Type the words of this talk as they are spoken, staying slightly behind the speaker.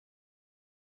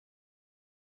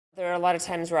There are a lot of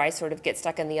times where I sort of get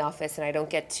stuck in the office and I don't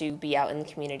get to be out in the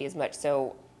community as much.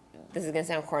 So this is going to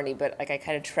sound corny, but like I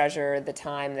kind of treasure the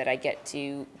time that I get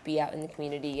to be out in the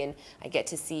community and I get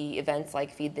to see events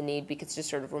like Feed the Need, because it just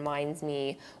sort of reminds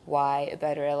me why a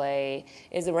Better LA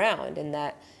is around, and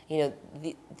that, you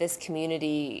know, this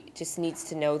community just needs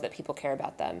to know that people care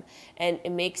about them. And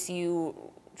it makes you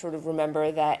sort of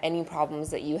remember that any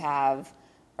problems that you have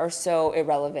are so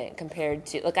irrelevant compared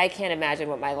to, like, I can't imagine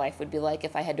what my life would be like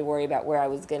if I had to worry about where I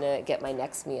was going to get my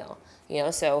next meal, you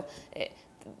know? So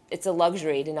it's a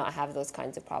luxury to not have those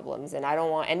kinds of problems, and I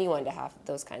don't want anyone to have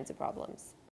those kinds of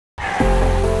problems.